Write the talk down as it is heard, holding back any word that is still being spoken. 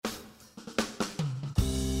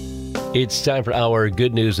It's time for our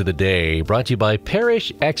Good News of the Day, brought to you by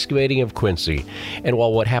Parrish Excavating of Quincy. And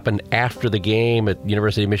while what happened after the game at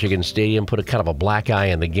University of Michigan Stadium put a kind of a black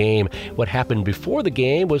eye on the game, what happened before the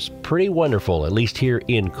game was pretty wonderful, at least here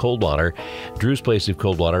in Coldwater. Drew's Place of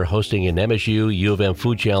Coldwater hosting an MSU U of M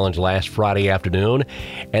food challenge last Friday afternoon,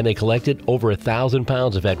 and they collected over 1,000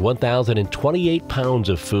 pounds, in fact 1,028 pounds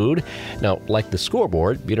of food. Now, like the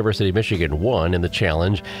scoreboard, University of Michigan won in the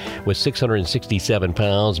challenge with 667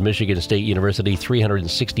 pounds, Michigan State University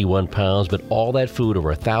 361 pounds, but all that food, over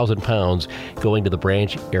 1,000 pounds, going to the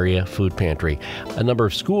Branch Area Food Pantry. A number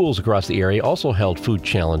of schools across the area also held food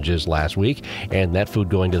challenges last week, and that food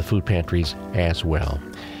going to the food pantries as well.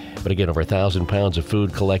 But again, over 1,000 pounds of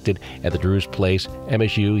food collected at the Drew's Place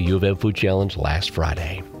MSU U of M Food Challenge last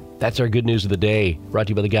Friday. That's our Good News of the Day, brought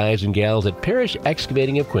to you by the guys and gals at Parrish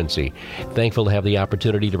Excavating of Quincy. Thankful to have the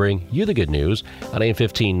opportunity to bring you the good news on AM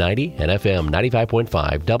 1590 and FM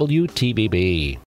 95.5 WTBB.